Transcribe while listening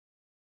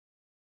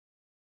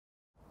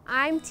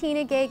I'm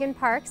Tina Gagan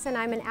Parks, and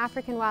I'm an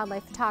African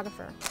wildlife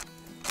photographer.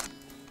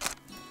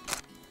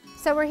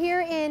 So we're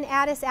here in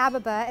Addis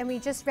Ababa, and we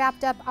just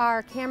wrapped up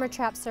our camera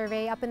trap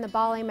survey up in the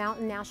Bale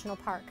Mountain National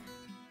Park.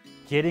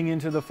 Getting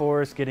into the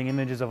forest, getting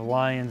images of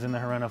lions in the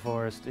Rhino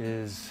forest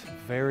is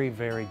very,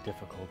 very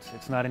difficult.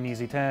 It's not an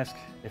easy task.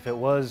 If it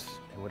was,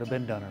 it would have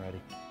been done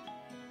already.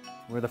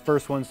 We were the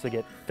first ones to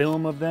get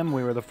film of them,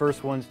 we were the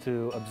first ones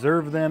to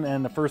observe them,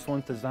 and the first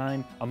ones to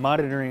design a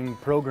monitoring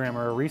program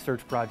or a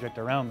research project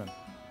around them.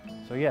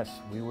 So yes,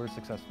 we were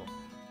successful.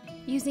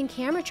 Using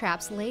camera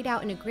traps laid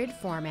out in a grid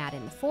format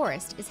in the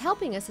forest is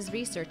helping us as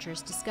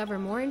researchers discover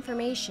more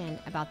information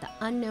about the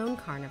unknown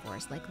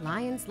carnivores like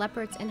lions,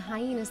 leopards, and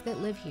hyenas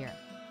that live here.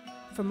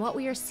 From what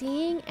we are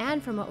seeing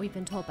and from what we've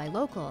been told by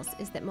locals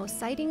is that most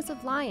sightings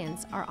of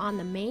lions are on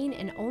the main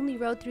and only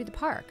road through the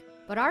park.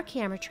 But our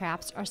camera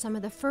traps are some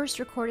of the first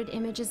recorded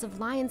images of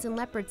lions and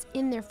leopards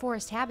in their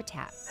forest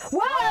habitat.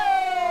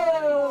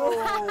 Whoa!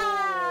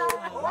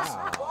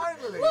 Wow.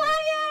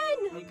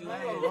 Lion!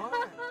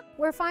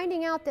 We're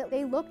finding out that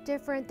they look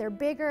different, they're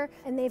bigger,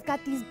 and they've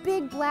got these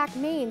big black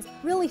manes,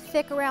 really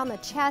thick around the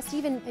chest,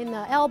 even in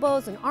the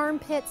elbows and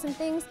armpits and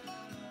things.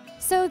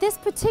 So this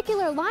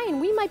particular lion,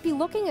 we might be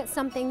looking at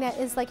something that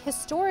is like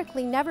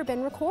historically never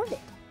been recorded.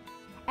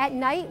 At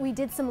night, we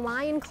did some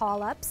lion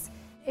call-ups.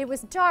 It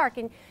was dark,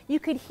 and you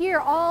could hear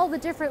all the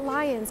different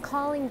lions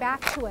calling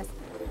back to us.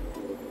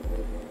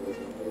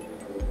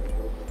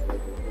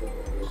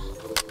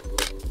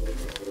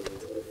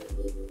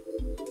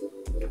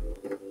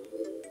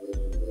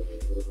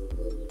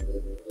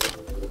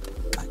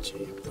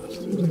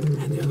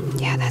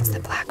 Yeah, that's the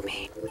black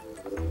mane.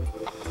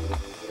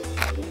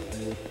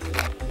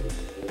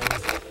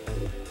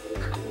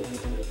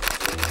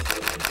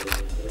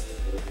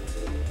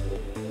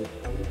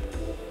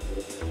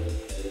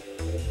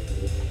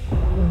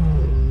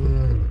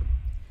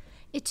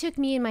 It took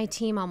me and my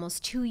team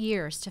almost 2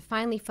 years to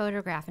finally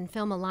photograph and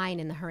film a lion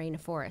in the Rhino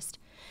forest.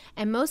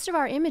 And most of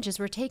our images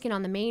were taken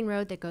on the main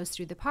road that goes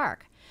through the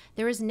park.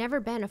 There has never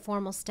been a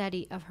formal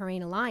study of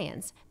Rhino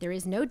lions. There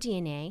is no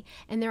DNA,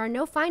 and there are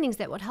no findings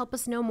that would help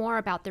us know more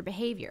about their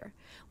behavior.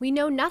 We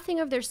know nothing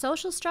of their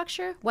social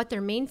structure, what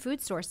their main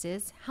food source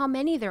is, how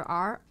many there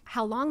are,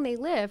 how long they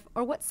live,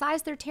 or what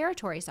size their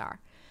territories are.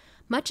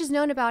 Much is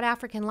known about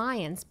African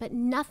lions, but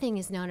nothing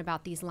is known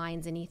about these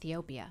lions in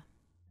Ethiopia.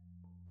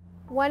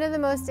 One of the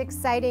most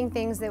exciting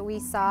things that we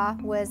saw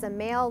was a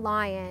male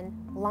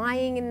lion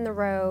lying in the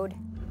road.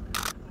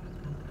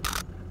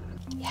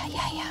 Yeah.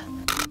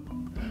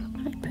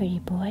 Hi, pretty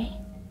boy.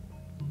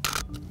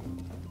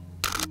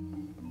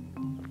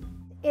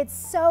 It's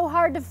so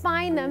hard to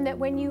find them that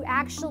when you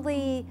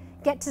actually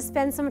get to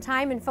spend some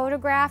time and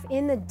photograph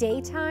in the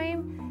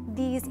daytime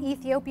these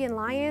Ethiopian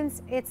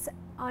lions, it's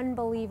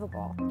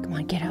unbelievable. Come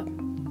on, get up.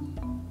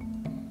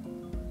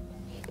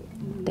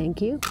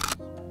 Thank you.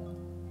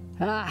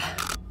 Ah,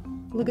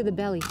 look at the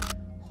belly.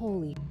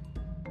 Holy.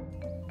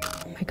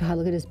 Oh my God,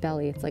 look at his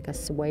belly. It's like a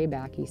sway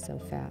back. He's so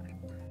fat.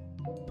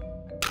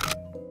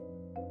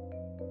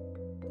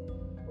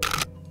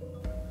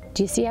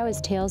 Do you see how his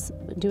tail's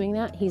doing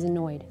that? He's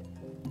annoyed.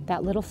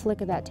 That little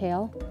flick of that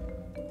tail.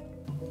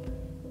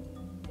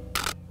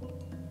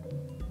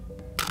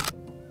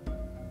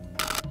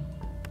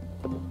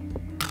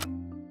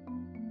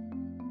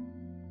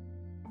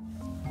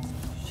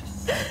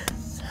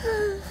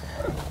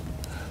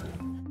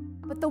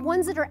 But the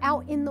ones that are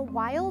out in the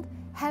wild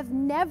have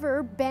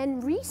never been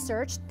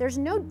researched. There's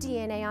no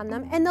DNA on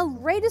them, and the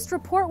latest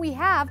report we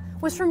have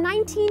was from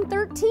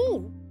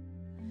 1913.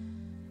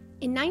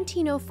 In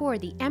 1904,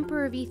 the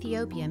Emperor of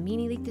Ethiopia,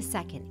 Menelik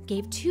II,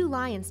 gave 2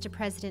 lions to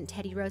President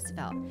Teddy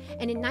Roosevelt.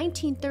 And in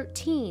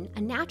 1913,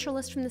 a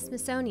naturalist from the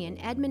Smithsonian,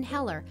 Edmund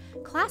Heller,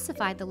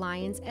 classified the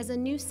lions as a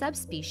new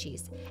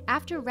subspecies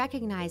after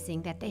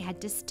recognizing that they had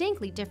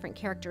distinctly different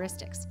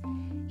characteristics.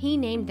 He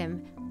named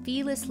them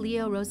Felis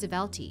leo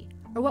roosevelti,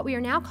 or what we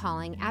are now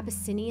calling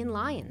Abyssinian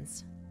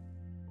lions.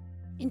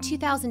 In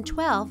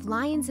 2012,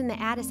 lions in the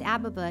Addis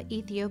Ababa,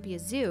 Ethiopia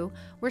Zoo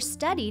were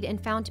studied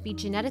and found to be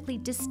genetically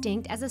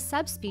distinct as a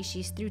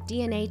subspecies through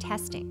DNA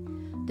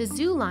testing. The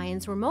zoo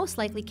lions were most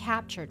likely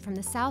captured from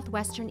the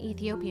southwestern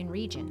Ethiopian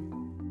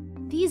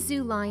region. These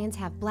zoo lions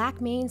have black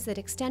manes that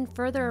extend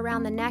further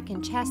around the neck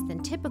and chest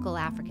than typical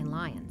African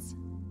lions.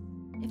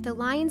 If the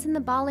lions in the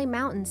Bale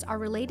Mountains are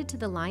related to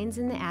the lions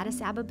in the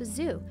Addis Ababa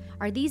Zoo,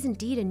 are these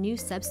indeed a new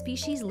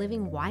subspecies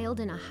living wild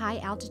in a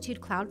high-altitude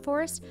cloud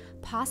forest,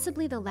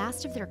 possibly the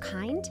last of their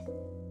kind?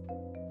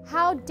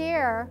 How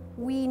dare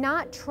we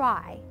not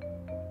try?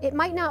 It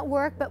might not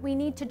work, but we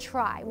need to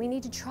try. We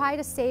need to try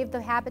to save the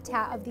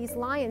habitat of these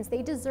lions.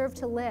 They deserve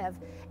to live,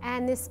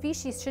 and this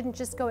species shouldn't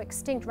just go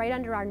extinct right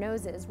under our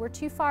noses. We're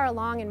too far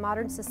along in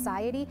modern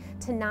society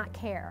to not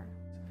care.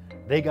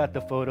 They got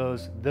the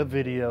photos, the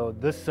video,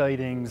 the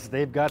sightings,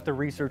 they've got the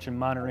research and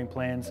monitoring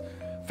plans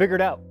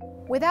figured out.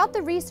 Without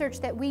the research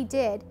that we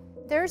did,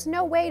 there's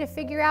no way to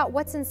figure out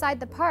what's inside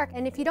the park,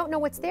 and if you don't know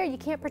what's there, you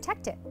can't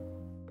protect it.